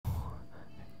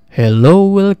Hello,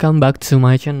 welcome back to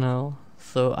my channel.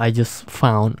 So I just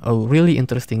found a really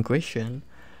interesting question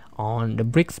on the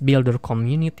Bricks Builder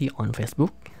community on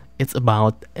Facebook. It's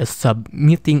about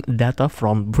submitting data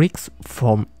from bricks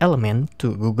from Element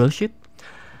to Google Sheet.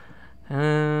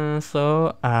 I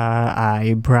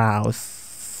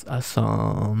browse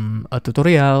some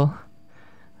tutorial,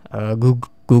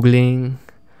 googling,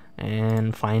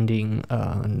 and finding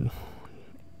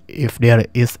if there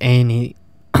is any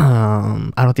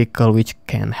article which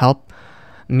can help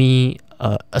me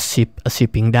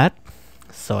shipping that.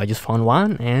 So I just found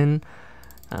one, and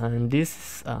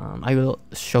this I will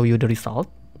show you the result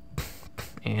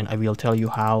and I will tell you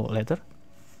how later.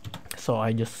 So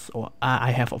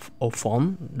I have a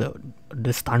form,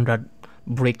 the standard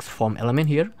bricks form element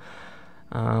here,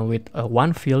 with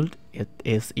one field. It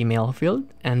is email field,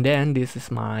 and then this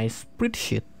is my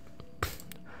spreadsheet.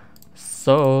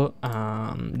 So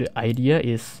the idea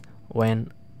is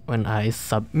when I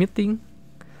submitting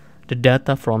the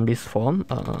data from this form,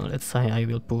 let's say I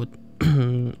will put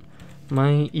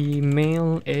my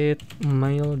email at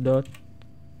mail.co,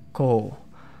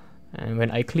 and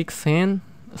when I click send,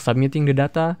 submitting the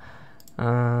data,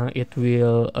 it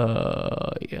will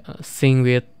sync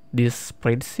with this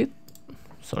spreadsheet.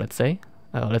 So let's say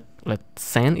let's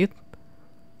send it.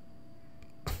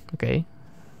 Okay,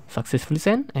 successfully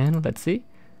sent, and let's see.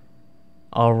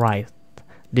 All right,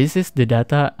 this is the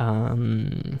data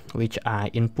which I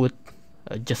input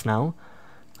just now.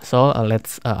 So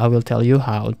I will tell you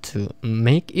how to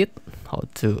make it, how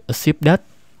to ship that.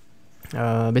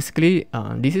 Basically,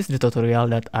 this is the tutorial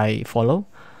that I follow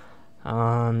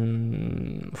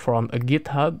from a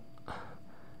GitHub.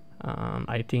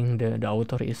 I think the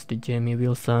author is the Jamie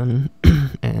Wilson.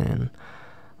 And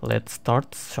let's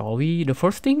start, shall we? The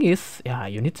first thing is,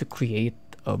 you need to create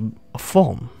a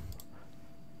form.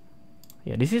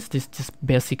 This is just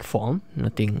basic form,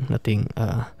 nothing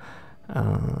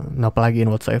no plugin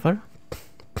whatsoever.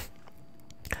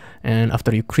 And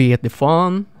after you create the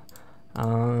form,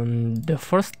 the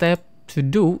first step to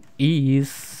do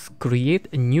is create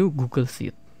a new Google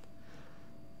Sheet.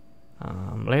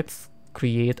 Let's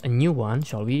create a new one,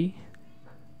 shall we?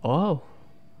 Oh,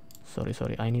 sorry,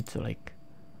 I need to like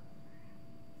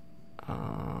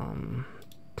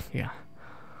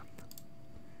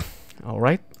all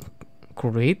right,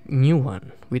 create new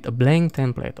one with a blank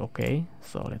template. Okay,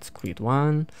 so let's create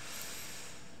one,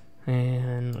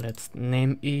 and let's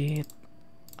name it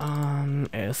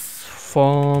as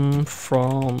form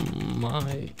from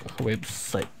my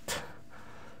website,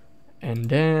 and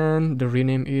then the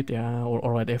rename it,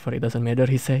 or whatever, it doesn't matter.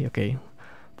 He say, okay,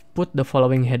 put the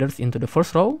following headers into the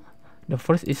first row. The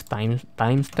first is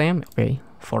timestamp. Okay,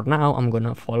 for now I'm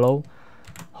gonna follow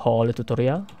whole the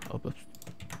tutorial of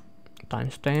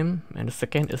timestamp, and the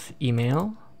second is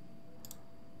email.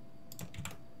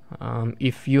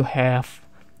 If you have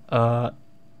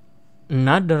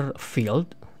another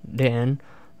field, then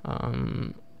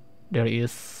there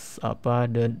is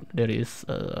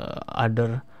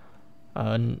other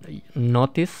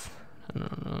notice.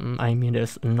 I mean,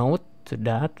 there's a note to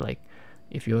that, like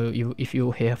if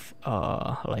you have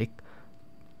like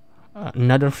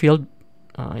another field,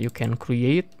 you can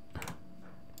create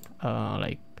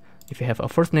like if you have a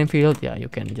first name field, you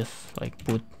can just like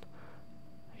put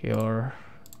your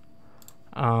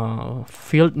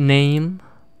field name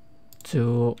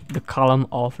to the column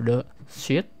of the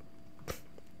sheet.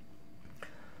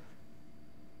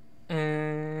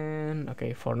 And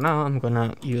okay, for now I'm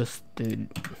gonna use the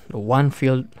one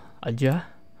field aja.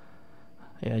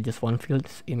 Just one field,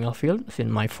 email field,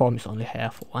 since my forms only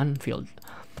have one field.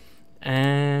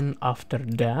 And after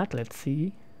that, let's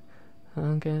see.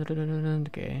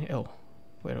 Okay, oh,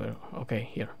 where? Okay,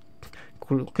 here.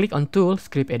 Click on tool,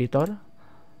 script editor,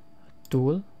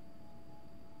 tool,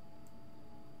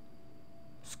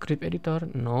 script editor.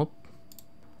 Nope,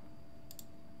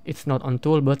 it's not on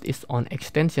tool, but it's on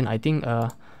extension. I think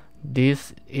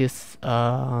this is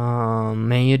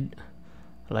made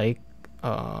like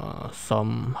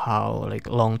somehow like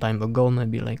a long time ago,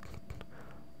 maybe like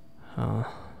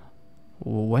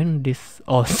when this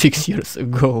 6 years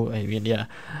ago. I mean,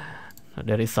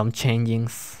 there is some change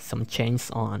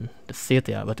on the sheet,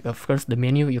 but of course the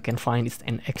menu you can find is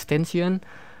an extension,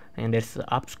 and there's the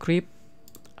upscript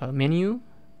menu,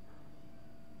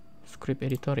 script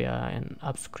editor, and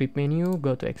upscript menu.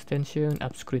 Go to extension,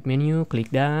 upscript menu,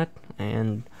 click that,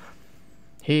 and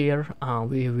here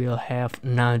we will have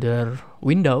another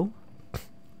window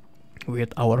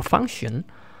with our function.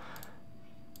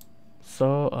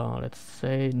 So let's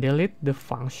say delete the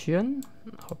function.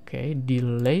 Okay,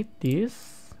 delete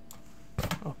this.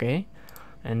 Okay,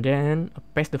 and then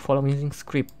paste the following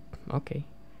script. Okay,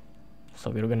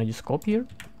 so we're gonna just copy here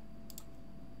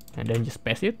and then just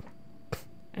paste it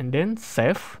and then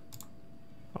save.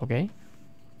 Okay,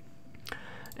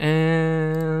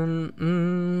 and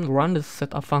run the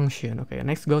setup function. Okay,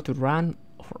 next go to run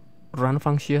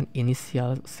function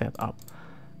initial setup.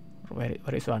 Where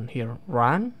is one here?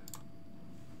 Run.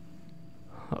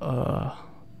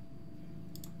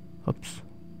 Oops.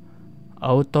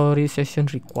 Authorization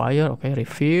required. Okay,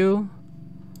 review.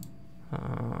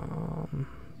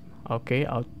 Okay,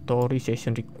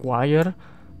 authorization required.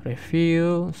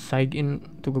 Review. Sign in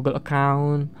to Google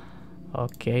account.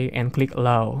 Okay, and click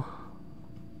allow.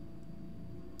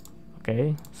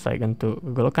 Okay, sign in to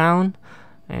Google account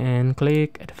and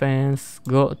click advance.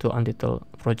 Go to untitled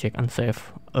project and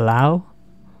save. Allow.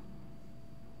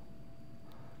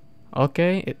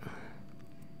 Okay.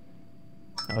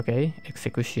 Okay,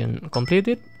 execution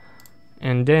completed.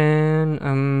 And then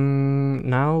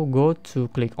now go to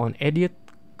click on edit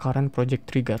current project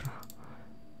trigger.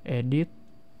 Edit.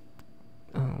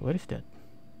 Where is that?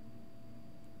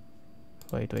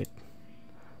 Wait.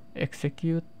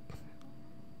 Execute.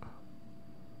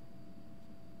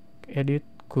 Edit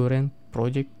current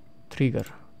project trigger.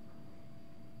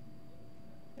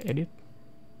 Edit.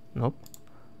 Nope.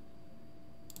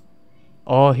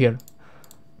 Oh, here.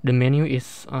 The menu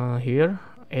is here.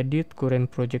 Edit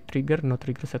current project trigger. No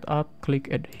trigger setup. Click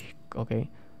edit. Okay.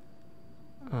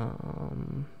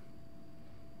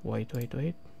 Wait.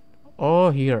 Oh,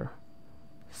 here.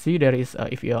 See, there is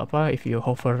if you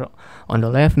hover on the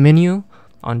left menu,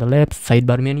 on the left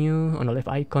sidebar menu, on the left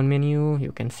icon menu,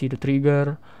 you can see the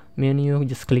trigger menu.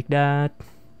 Just click that,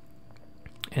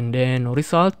 and then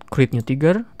result, create new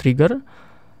trigger,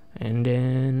 and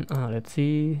then let's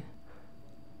see,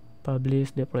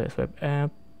 publish, deploy as web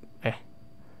app.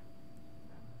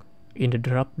 In the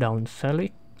drop down,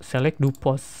 select do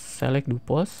post.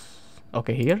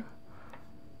 Okay, here,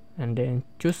 and then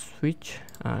choose switch.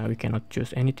 We cannot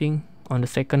choose anything on the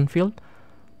second field.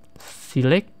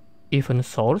 Select event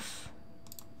source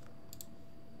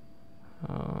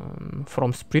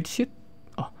from spreadsheet.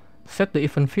 Set the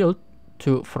event field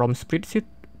to from spreadsheet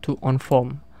to on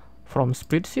form, from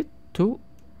spreadsheet to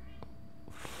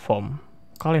form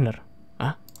calendar.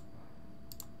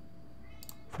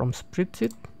 From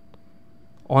spreadsheet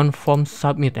on form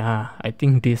submit. I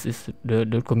think this is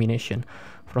the combination,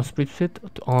 from spreadsheet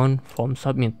to on form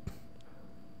submit.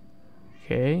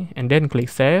 Okay, and then click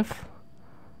save.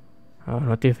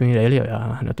 Notify me daily.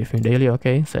 Notify me daily.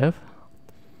 Okay, save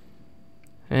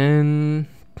and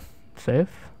save.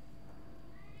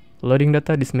 Loading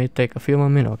data. This may take a few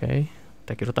moments. Okay,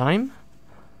 take your time,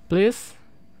 please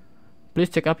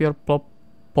check up your pop.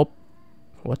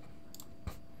 What?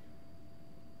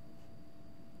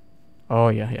 Oh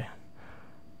yeah.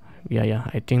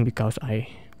 I think because I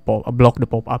block the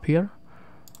pop-up here.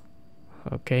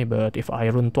 Okay, but if I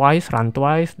run twice,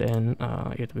 then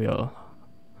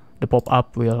the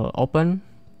pop-up will open,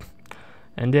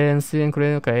 and then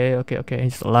synchronize. Okay,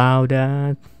 just allow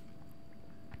that.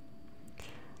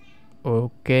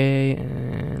 Okay,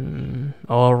 and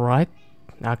all right.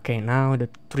 Okay, now the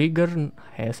trigger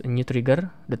has a new trigger.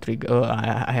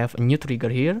 I have a new trigger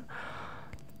here,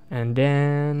 and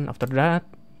then after that,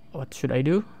 what should I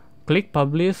do? Click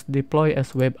publish, deploy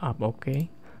as web app. Okay,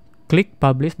 click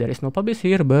publish. There is no publish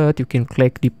here, but you can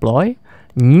click deploy,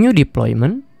 new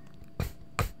deployment,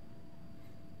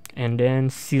 and then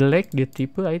select the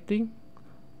type. I think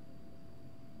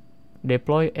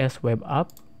deploy as web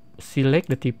app. Select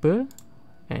the type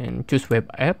and choose web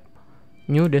app.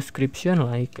 New description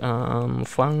like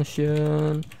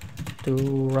function to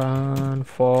run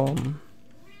form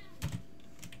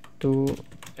to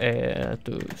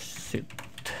sit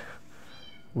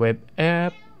web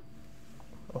app.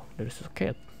 Oh, there's a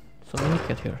cat. So many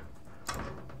cat here.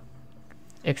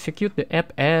 Execute the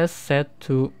app as set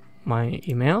to my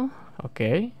email.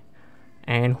 Okay,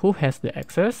 and who has the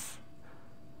access?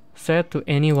 Set to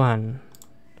anyone.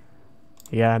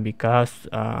 Yeah, because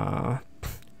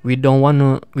we don't want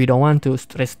to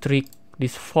restrict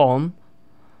this form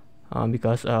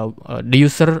because the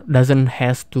user doesn't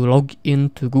has to log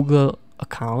into Google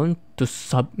account to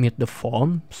submit the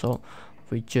form. So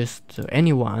we just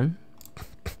anyone,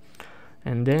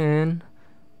 and then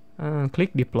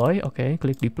click deploy. Okay,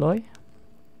 click deploy.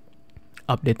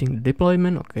 Updating the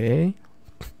deployment. Okay.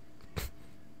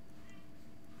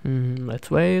 Let's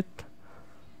wait.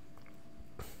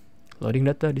 Loading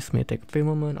data. This may take a few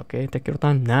moments. Okay, take your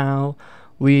time. Now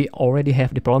we already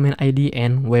have deployment ID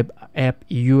and web app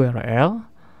URL.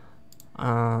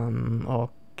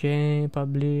 Okay,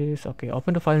 publish. Okay,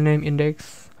 open the file name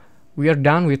index. we are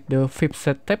done with the 5th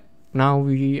step. Now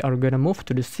we are gonna move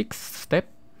to the 6th step.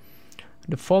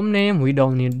 The form name, we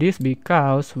don't need this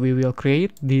because we will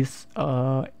create this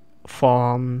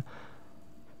form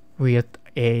with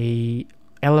a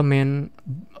element,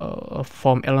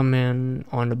 form element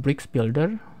on the bricks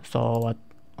builder. So what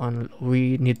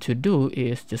we need to do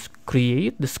is just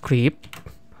create the script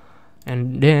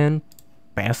and then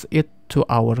pass it to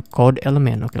our code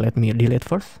element. Okay, let me delete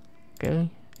first. Okay,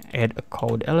 add a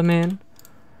code element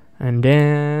and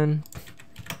then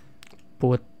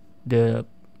put the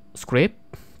script,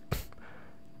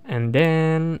 and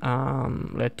then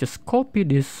let's just copy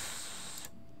this.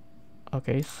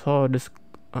 Okay, so this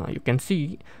you can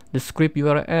see the script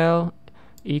URL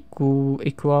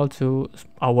equal to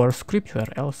our script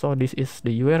URL. So this is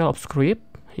the URL of script.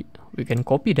 We can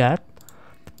copy that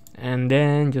and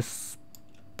then just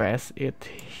paste it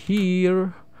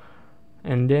here,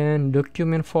 and then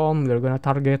document form, we're gonna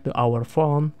target our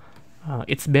form.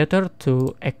 It's better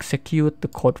to execute the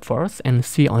code first and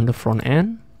see on the front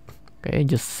end. Okay,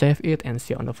 just save it and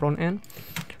see on the front end.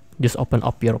 Just open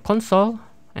up your console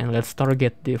and let's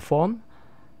target the form.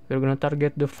 We're gonna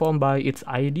target the form by its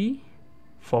ID,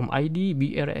 form ID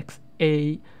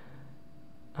BRXA.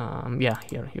 Yeah,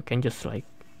 here you can just like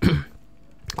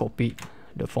copy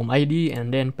the form ID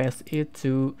and then paste it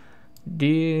to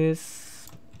this.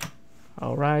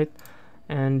 All right,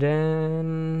 and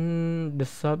then the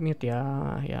submit.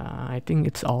 Yeah, I think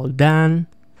it's all done.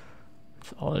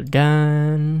 It's all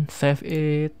done. Save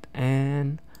it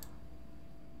and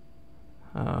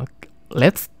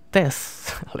let's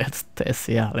test. Let's test.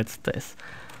 Yeah, let's test.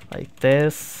 Like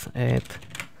test at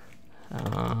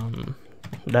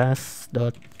dash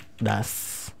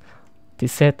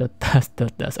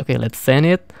tset.dash. Okay, let's send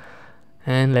it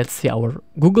and let's see our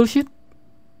Google Sheet.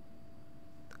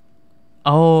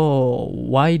 Oh,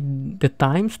 why the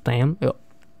timestamp?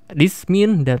 This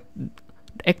means that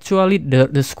actually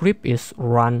the script is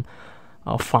run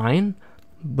fine,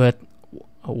 but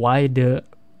why there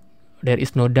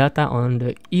is no data on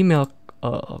the email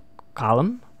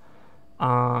column?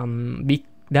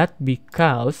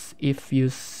 Because if you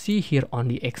see here on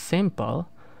the example,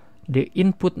 the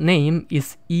input name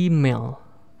is email.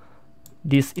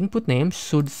 This input name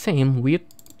should same with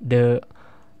the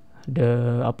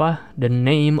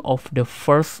name of the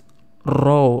first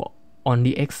row on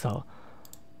the Excel.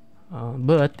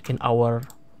 But in our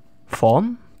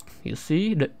form, you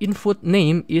see the input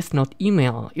name is not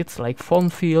email. It's like form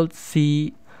field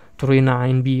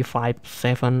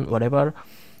C39B57 whatever.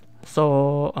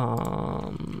 So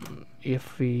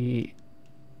if we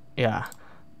yep,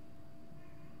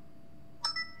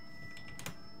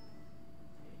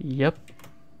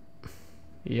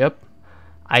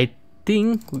 I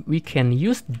think we can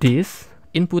use this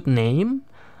input name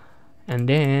and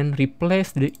then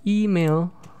replace the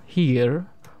email here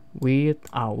with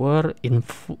our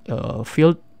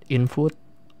field input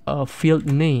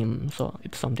field name. So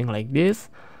it's something like this,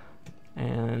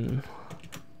 and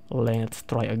let's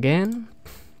try again.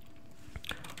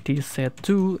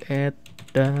 tset2 at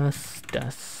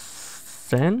dash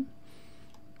send.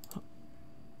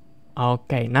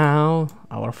 Okay, now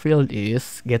our field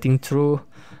is getting through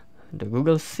the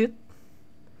Google Sheet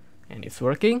and it's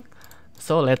working.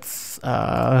 So let's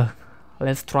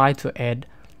try to add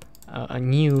a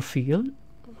new field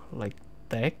like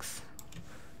text,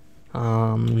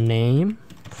 name,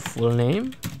 full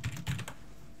name,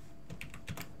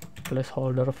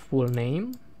 placeholder full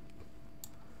name,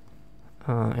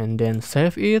 and then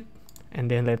save it, and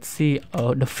then let's see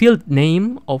the field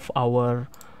name of our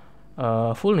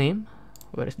full name.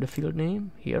 Where is the field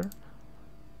name? Here,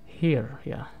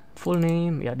 yeah, full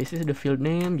name. Yeah, this is the field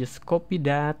name. Just copy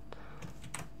that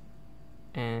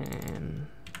and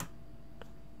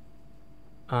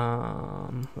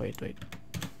wait,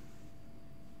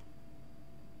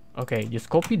 okay, just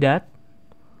copy that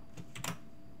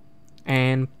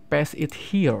and paste it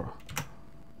here.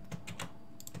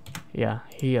 Yeah,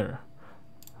 here.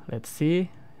 Let's see,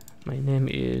 my name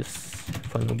is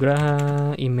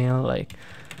Vanugraha, email like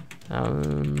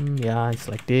yeah, it's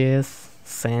like this.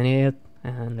 Send it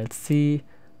and let's see.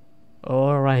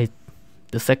 All right,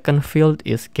 the second field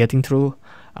is getting through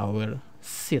our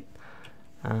sheet.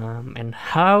 And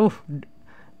how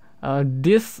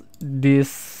this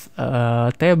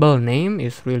table name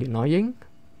is really annoying.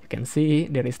 You can see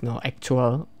there is no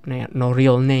actual no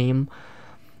real name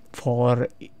for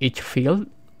each field.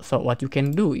 So what you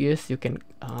can do is you can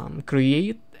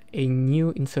create a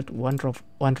new, insert one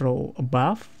row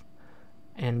above,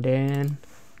 and then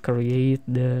create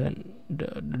the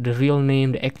real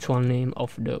name, the actual name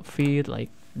of the field,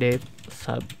 like date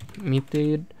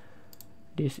submitted,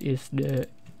 This is the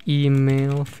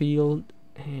email field,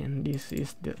 and this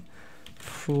is the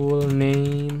full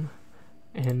name.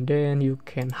 And then you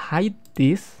can hide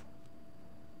this,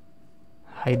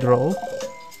 hide row.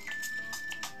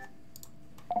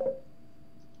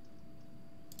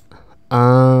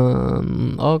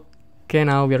 Okay,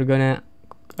 now we're gonna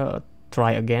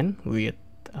try again with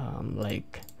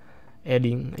like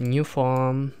adding a new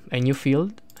form, a new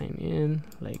field. I mean,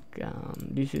 like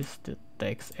this is the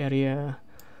text area.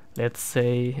 Let's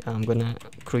say I'm gonna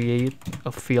create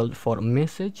a field for a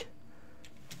message.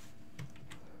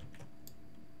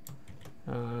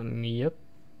 Yep,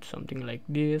 something like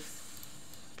this.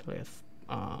 Let's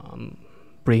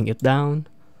bring it down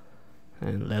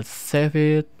and let's save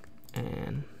it,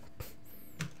 and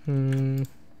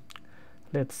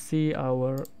let's see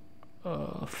our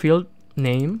field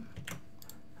name.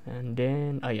 And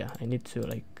then yeah, I need to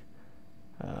like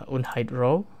unhide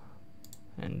row,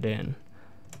 and then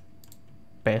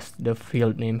paste the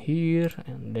field name here,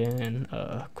 and then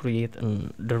create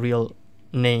the real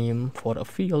name for a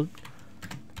field,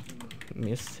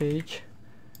 message.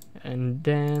 And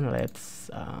then let's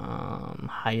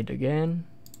hide again.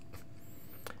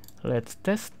 Let's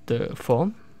test the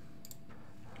form,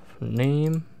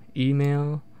 name,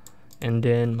 email, and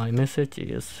then my message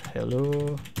is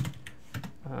hello,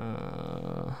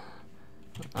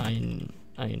 I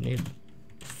need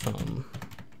some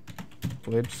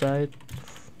website.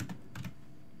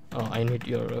 Oh, I need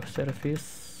your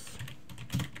service,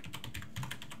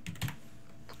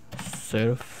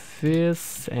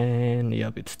 and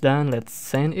yep, it's done. Let's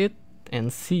send it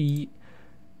and see.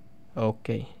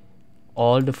 Okay,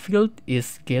 all the field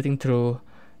is getting through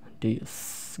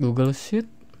this Google Sheet.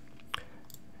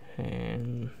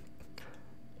 And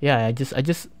yeah, I just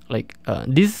like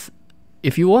this.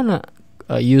 If you wanna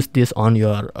use this on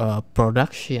your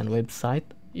production website,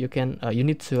 you can you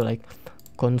need to like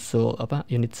console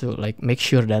you need to like make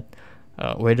sure that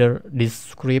whether this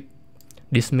script,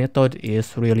 this method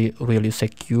is really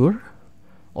secure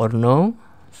or no.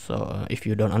 So if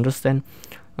you don't understand,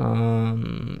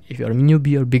 if you're a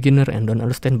newbie or beginner and don't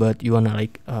understand, but you wanna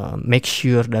like make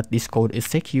sure that this code is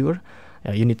secure,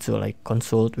 you need to like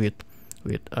consult with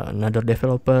another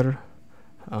developer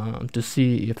to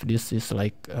see if this is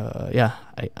like yeah,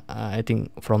 I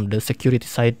think from the security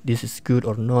side this is good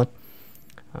or not.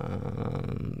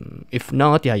 If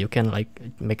not, yeah, you can like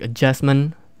make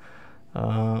adjustment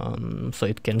so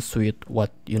it can suit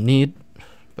what you need.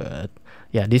 But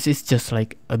yeah, this is just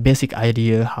like a basic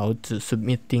idea how to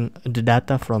submitting the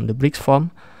data from the Bricks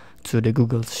form to the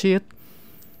Google Sheet.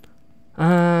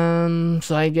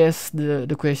 So I guess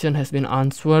the question has been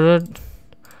answered.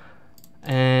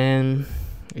 And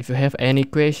if you have any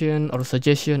question or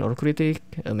suggestion or critique,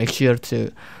 make sure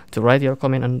to write your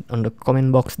comment on the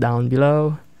comment box down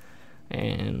below.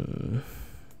 And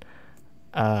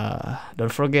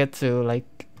don't forget to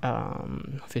like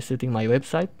visiting my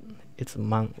website. It's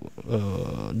wpay.com.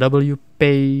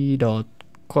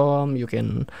 You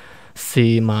can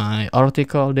see my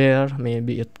article there.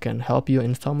 Maybe it can help you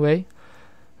in some way.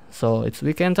 So it's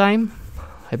weekend time.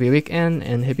 Happy weekend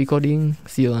and happy coding.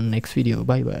 See you on next video.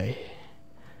 Bye bye.